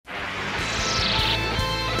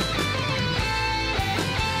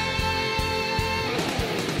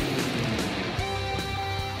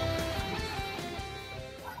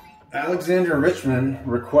Alexander Richmond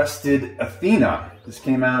requested Athena. This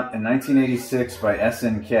came out in 1986 by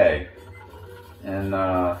SNK. And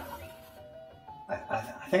I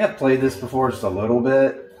think I've played this before just a little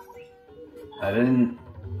bit. I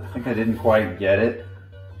think I didn't quite get it.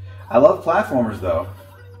 I love platformers though.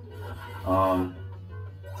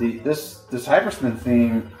 This Hyperspin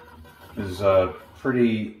theme is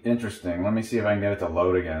pretty interesting. Let me see if I can get it to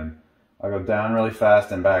load again. I'll go down really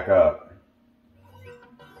fast and back up.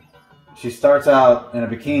 She starts out in a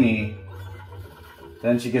bikini,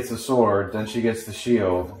 then she gets the sword, then she gets the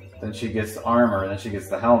shield, then she gets the armor, then she gets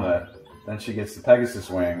the helmet, then she gets the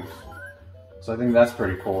Pegasus wings. So I think that's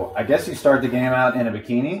pretty cool. I guess you start the game out in a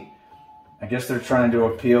bikini. I guess they're trying to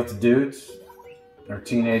appeal to dudes or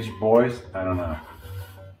teenage boys. I don't know.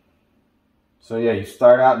 So yeah, you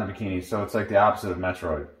start out in a bikini, so it's like the opposite of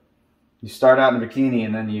Metroid. You start out in a bikini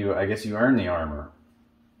and then I guess you earn the armor.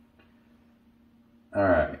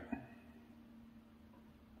 Alright.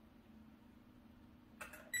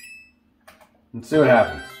 Let's see what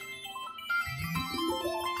happens.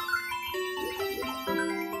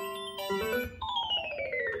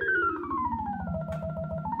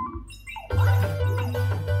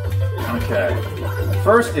 Okay. The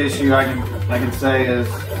first issue I can say is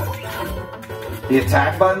the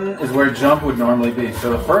attack button is where jump would normally be. So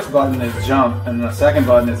the first button is jump and the second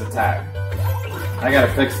button is attack. I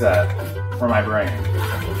gotta fix that for my brain.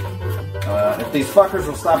 If these fuckers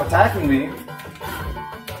will stop attacking me,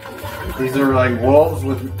 these are like wolves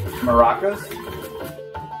with maracas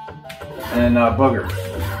and boogers.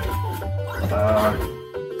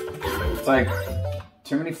 It's like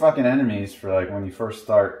too many fucking enemies for like when you first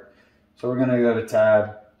start. So we're gonna go to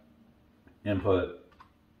tab, input,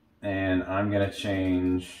 and I'm gonna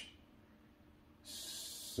change.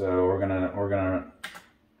 So we're gonna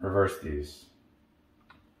reverse these.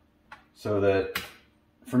 So that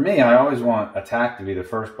for me, I always want attack to be the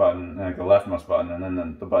first button, like the leftmost button, and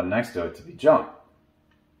then the button next to it to be jump.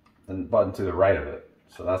 Then the button to the right of it.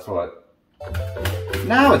 So that's what.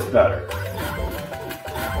 Now it's better.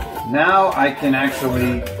 Now I can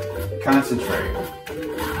actually concentrate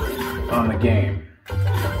on the game.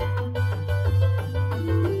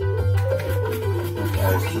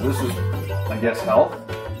 Okay, so this is, I guess, health.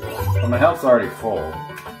 But my health's already full.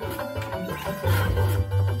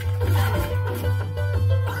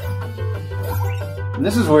 And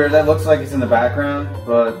this is weird, that looks like it's in the background,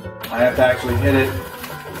 but I have to actually hit it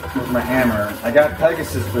with my hammer. I got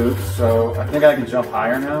Pegasus boots, so I think I can jump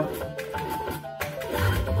higher now.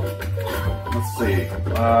 Let's see.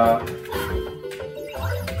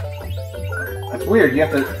 It's weird, you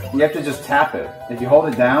have to just tap it. If you hold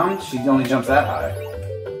it down, she only jumps that high.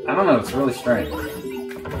 I don't know, it's really strange.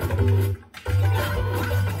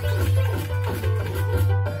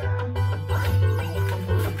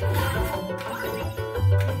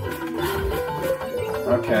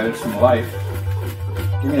 Okay, there's some life.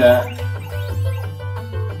 Give me that.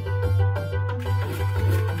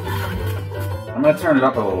 I'm gonna turn it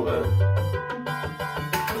up a little bit.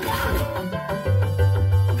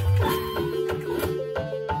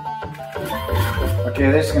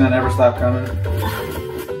 Okay, they're just gonna never stop coming.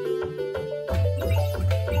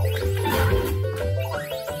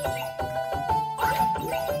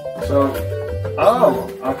 So, oh,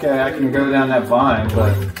 okay, I can go down that vine,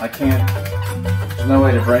 but I can't. There's no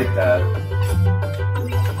way to break that.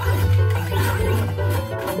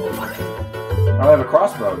 Oh, I have a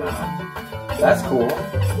crossbow now. That's cool.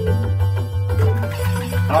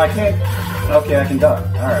 Oh, I can't. Okay, I can duck.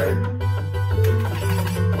 Alright.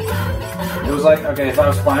 It was like, okay, if I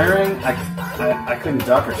was firing, I couldn't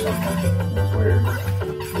duck or something. It was weird.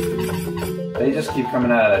 They just keep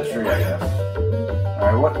coming out of that tree, I guess.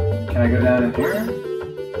 Alright, what? Can I go down in here?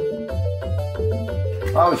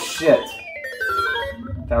 Oh, shit.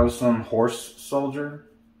 That was some horse soldier.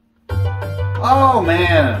 Oh,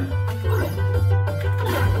 man.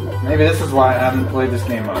 Maybe this is why I haven't played this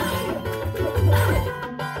game much.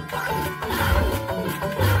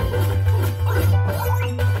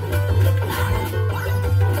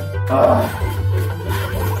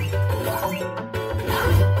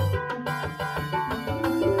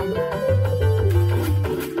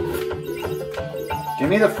 Give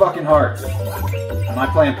me the fucking hearts. Am I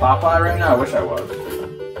playing Popeye right now? I wish I was.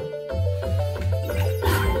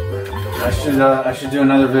 I should do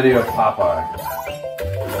another video of Popeye.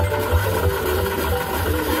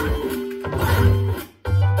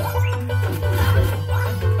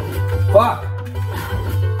 Fuck!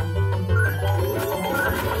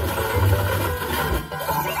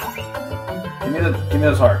 Give me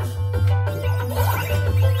those hearts.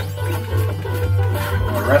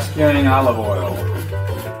 I'm rescuing olive oil.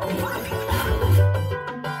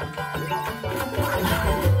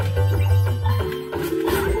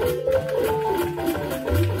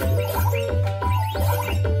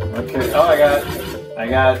 Oh, I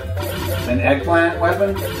got an eggplant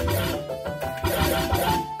weapon.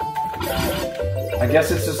 I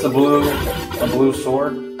guess it's just a blue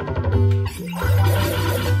sword.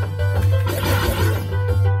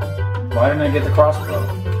 Why didn't I get the crossbow?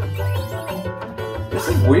 This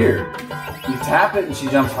is weird. You tap it and she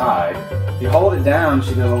jumps high. If you hold it down,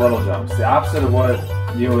 she does a little jump. It's the opposite of what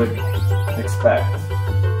you would expect.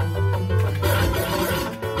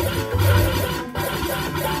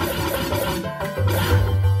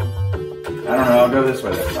 I don't know, I'll go this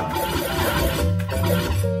way this time.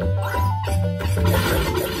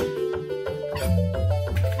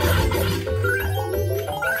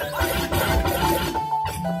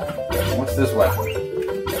 What's this weapon?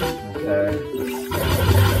 Okay.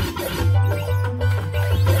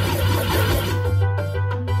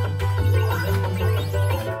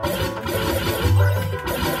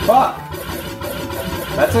 Fuck!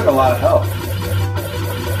 That took a lot of help.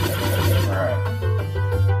 Alright.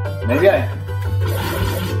 Maybe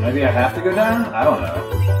I have to go down? I don't know.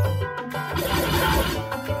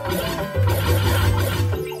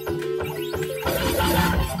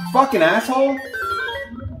 Fucking asshole!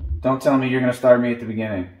 Don't tell me you're gonna start me at the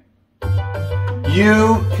beginning.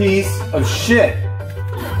 You piece of shit!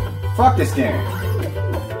 Fuck this game.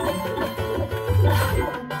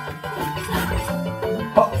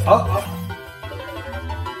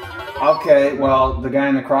 Okay, well, the guy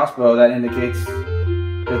in the crossbow, that indicates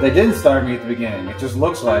that they didn't start me at the beginning. It just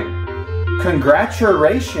looks like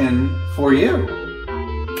congratulations for you.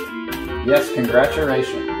 Yes,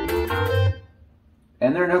 congratulations.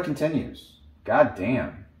 And there are no continues. God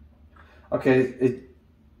damn. Okay,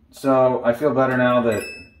 so I feel better now that...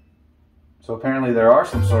 So apparently there are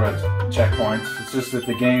some sort of checkpoints. It's just that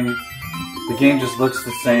the game just looks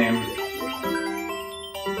the same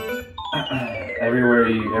everywhere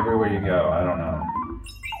you go. I don't know.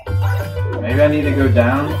 Maybe I need to go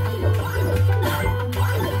down.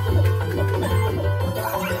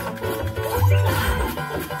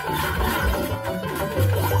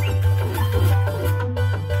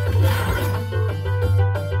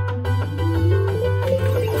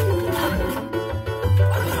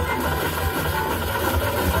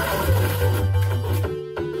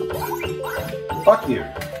 Fuck you.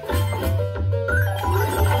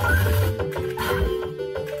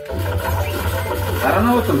 I don't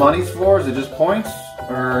know what the money's for. Is it just points?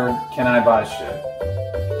 Or can I buy shit?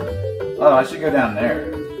 Oh, I should go down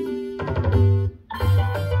there.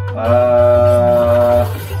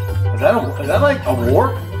 Is that like a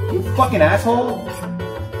warp? You fucking asshole?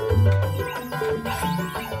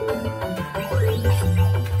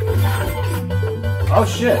 Oh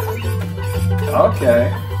shit.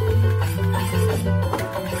 Okay.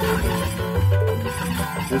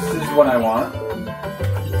 This is what I want.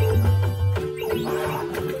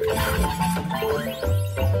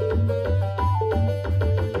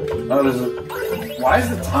 Oh, why is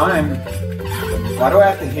the time? Why do I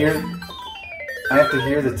have to hear? I have to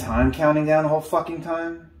hear the time counting down the whole fucking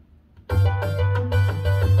time? I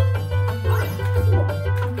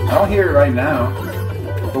don't hear it right now.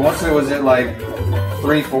 But once it was at like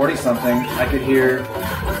 3:40 something, I could hear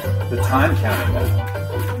the time counting down.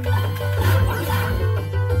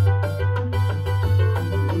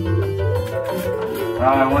 Oh,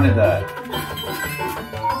 I wanted that.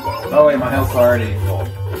 Oh wait, my health's already full.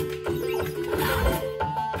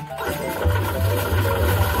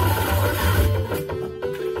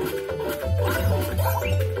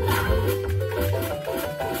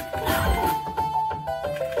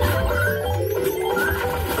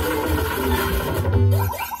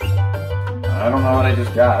 I don't know what I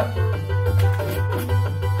just got.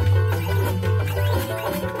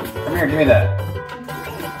 Come here, give me that.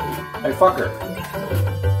 Hey, fucker.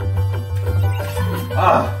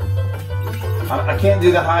 Ah! I can't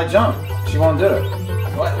do the high jump. She won't do it.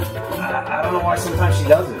 What? I don't know why sometimes she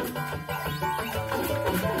does it.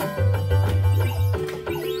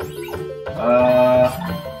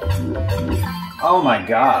 Oh my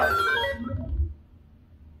god.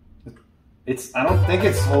 I don't think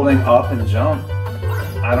it's holding up and jump.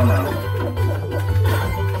 I don't know.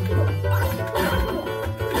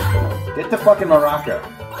 Get the fucking maraca.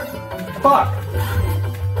 Fuck!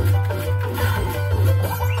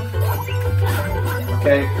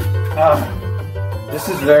 Okay. This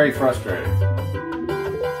is very frustrating.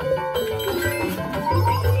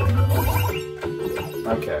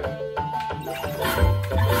 Okay.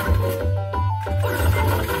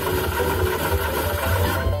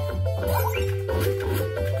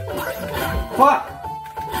 Fuck!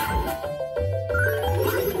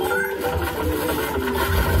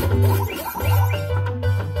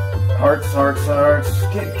 Hearts, hearts, hearts.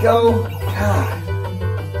 Go. God.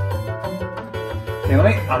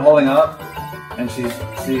 Okay, I'm holding up. And she's,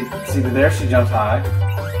 see there, she jumps high.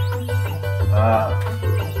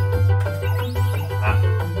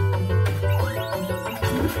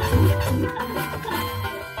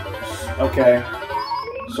 Okay.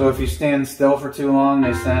 So if you stand still for too long,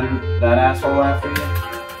 they send that asshole after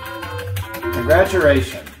you?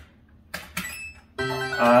 Congratulations.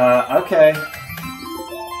 Okay.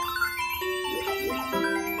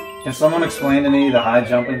 Can someone explain to me the high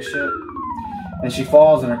jumping shit? And she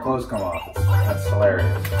falls and her clothes come off. That's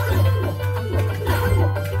hilarious.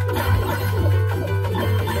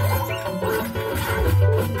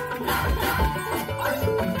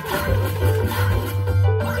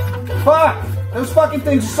 Fuck! Those fucking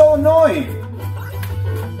things are so annoying!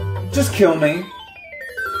 Just kill me.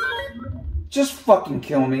 Just fucking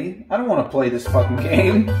kill me. I don't want to play this fucking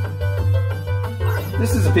game.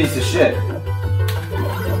 This is a piece of shit.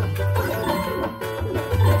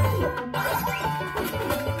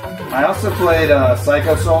 I also played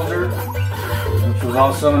Psycho Soldier, which was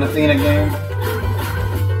also an Athena game.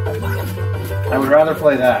 I would rather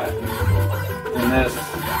play that than this.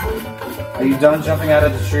 Are you done jumping out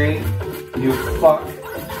of the tree? You fuck.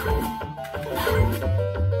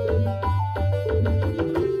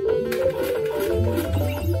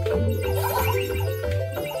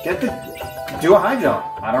 Do a high jump.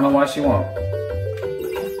 I don't know why she won't.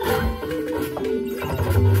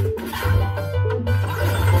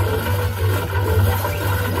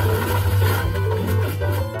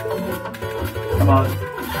 Come on.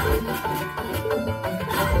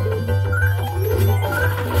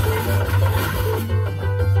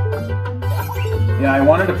 Yeah, I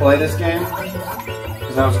wanted to play this game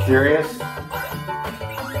because I was curious.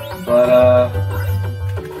 But,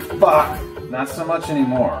 fuck. Not so much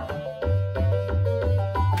anymore.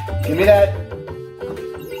 Give me that.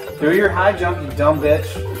 Do your high jump, you dumb bitch.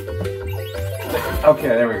 Okay,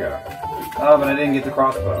 there we go. Oh, but I didn't get the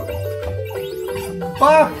crossbow.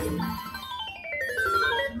 Fuck!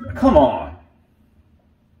 Come on.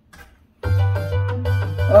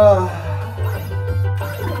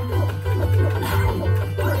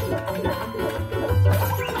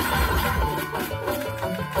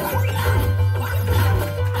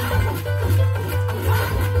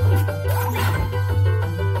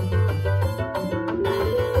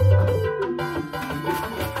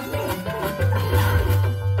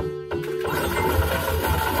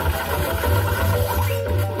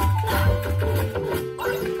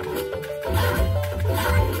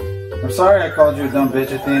 I'm sorry I called you a dumb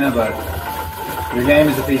bitch, Athena, but your game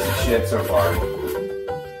is a piece of shit so far.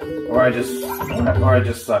 Or I just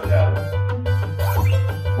suck at it.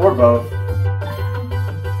 Or both.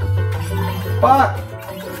 Fuck!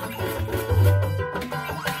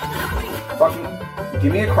 Fucking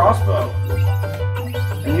give me a crossbow.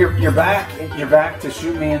 And you're back to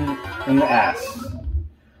shoot me in the ass.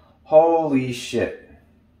 Holy shit.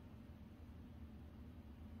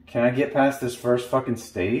 Can I get past this first fucking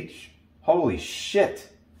stage? Holy shit.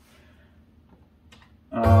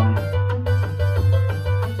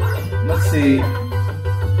 Let's see.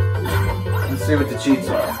 Let's see what the cheats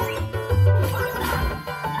are.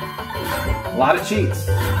 A lot of cheats.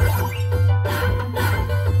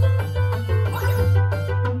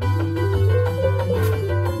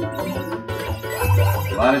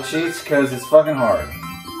 A lot of cheats because it's fucking hard.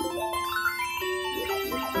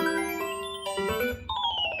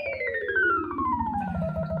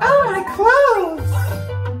 Oh, my clothes!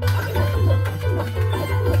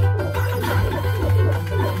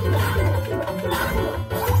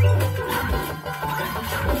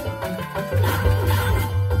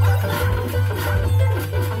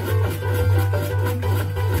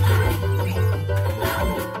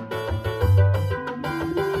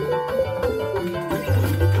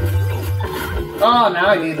 Oh, now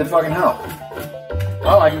I need the fucking help.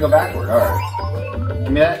 Oh, I can go backward. Alright.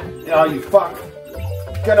 Give me that. Oh, you fuck.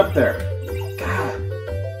 Get up there. God.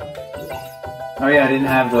 Oh yeah, I didn't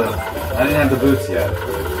have the boots yet.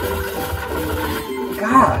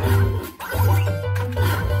 God.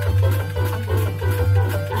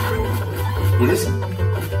 Yeah,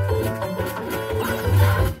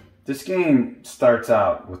 this game starts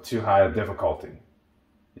out with too high of difficulty.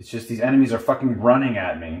 It's just these enemies are fucking running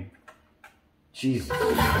at me. Jesus.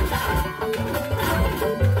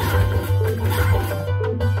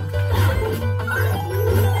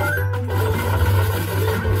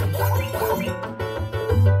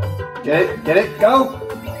 Get it, go!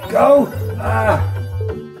 Go! Ah!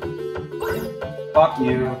 Fuck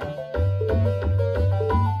you.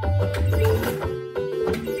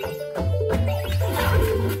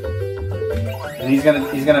 he's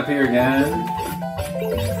gonna appear again.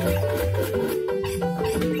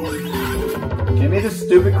 Give me the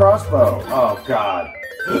stupid crossbow. Oh God.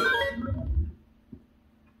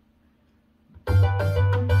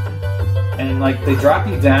 And like they drop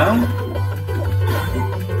you down.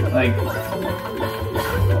 Like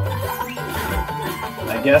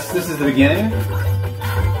I guess this is the beginning.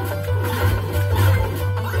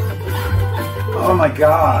 Oh my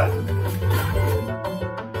God.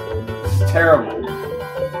 This is terrible.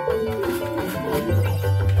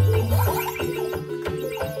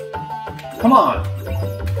 Come on.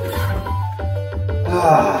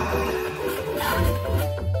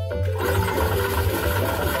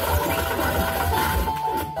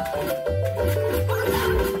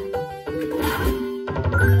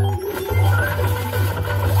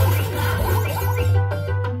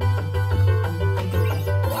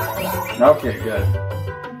 Okay, good.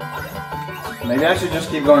 Maybe I should just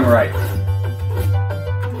keep going right.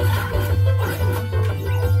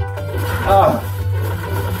 Oh.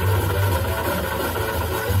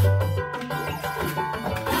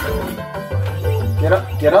 Get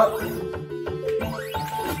up, get up.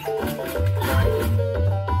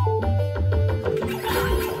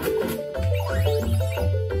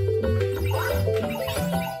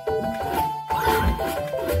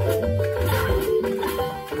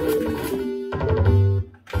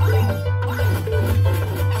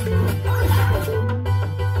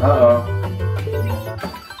 Uh-oh.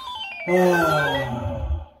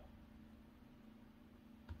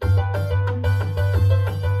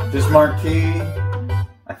 This marquee,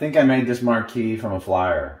 I think I made this marquee from a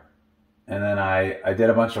flyer. And then I did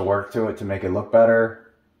a bunch of work to it to make it look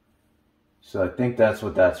better. So I think that's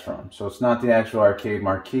what that's from. So it's not the actual arcade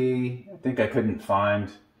marquee. I think I couldn't find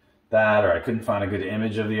that, or I couldn't find a good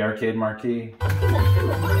image of the arcade marquee.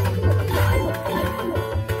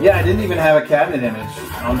 Yeah, I didn't even have a cabinet image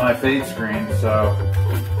on my fade screen, so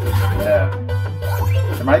yeah.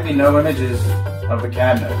 There might be no images of the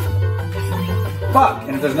cabinet. Fuck!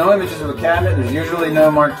 And if there's no images of the cabinet, there's usually no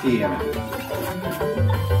marquee images.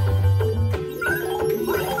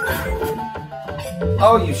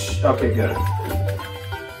 Oh, okay, good.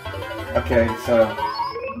 Okay, so...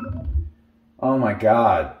 Oh my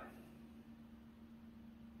God.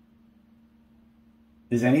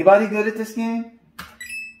 Is anybody good at this game?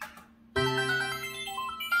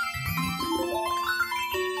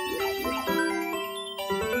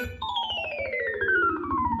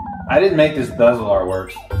 I didn't make this bezel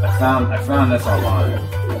artwork. I found this online.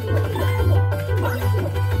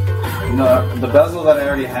 No, the bezel that I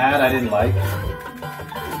already had, I didn't like.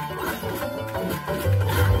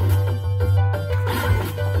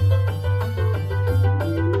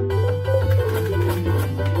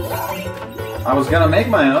 I was gonna make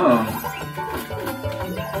my own,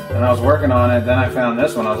 and I was working on it. Then I found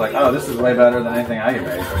this one. I was like, oh, this is way better than anything I can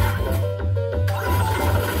make.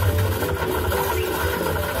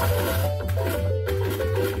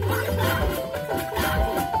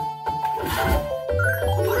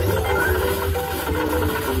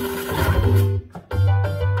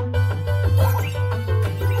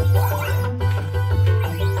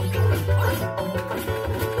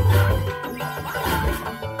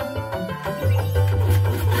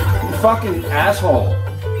 Fucking asshole.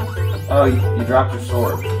 Oh, you dropped your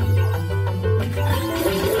sword.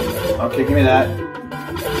 Okay, give me that.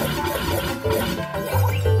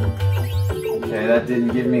 Okay, that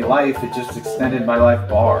didn't give me life, it just extended my life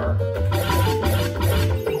bar.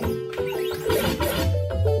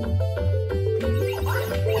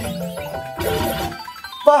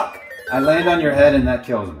 Fuck! I land on your head and that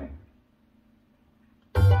kills me.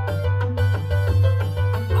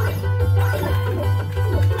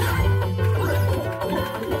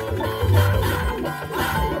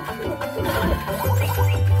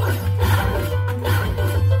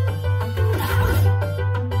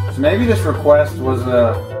 Maybe this request was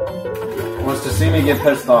to see me get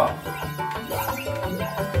pissed off.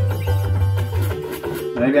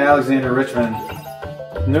 Maybe Alexander Richmond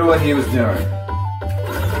knew what he was doing.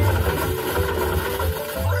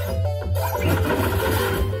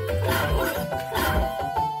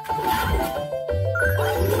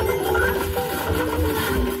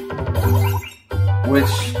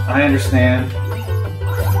 Which I understand,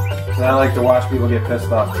 because I like to watch people get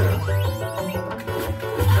pissed off too.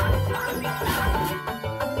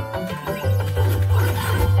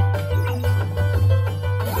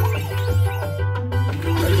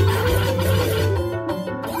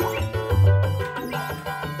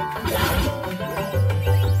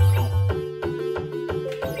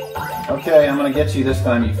 Okay, I'm gonna get you this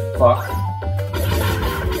time, you fuck.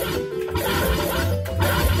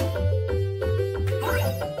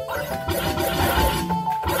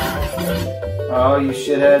 Oh, you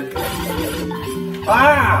shithead.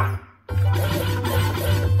 Ah!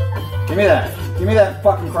 Give me that. Give me that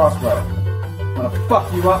fucking crossbow. I'm gonna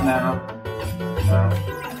fuck you up now. No.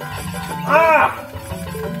 Ah!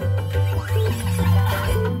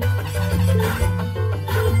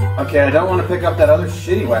 Okay, I don't want to pick up that other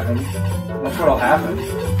shitty weapon. That's what'll happen.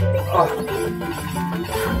 Oh.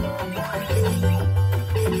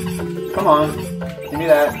 Come on. Give me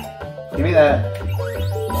that. Give me that.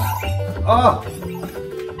 Oh!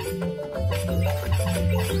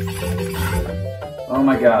 Oh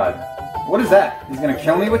my god. What is that? He's gonna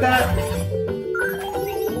kill me with that?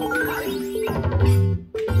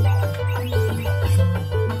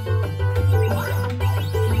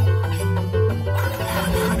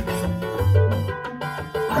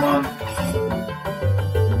 Come on.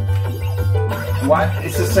 What?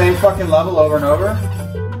 It's the same fucking level over and over?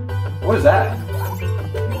 What is that?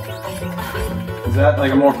 Is that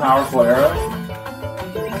like a more powerful arrow?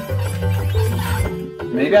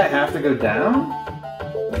 Maybe I have to go down?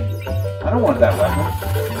 I don't want that weapon.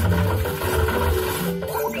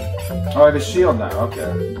 Oh, I have a shield now,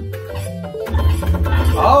 okay.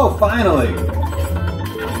 Oh, finally!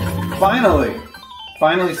 Finally!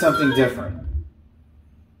 Finally something different.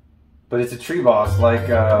 But it's a tree boss, like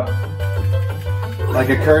a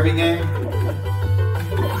Kirby game.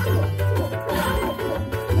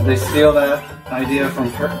 Did they steal that idea from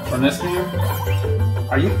this game?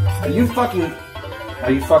 Are you fucking...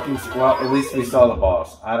 Well, at least we saw the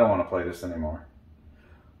boss. I don't want to play this anymore.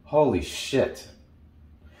 Holy shit.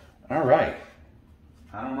 Alright.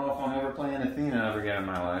 I don't know if I'm ever playing Athena ever again in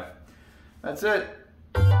my life. That's it.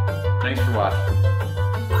 Thanks for watching.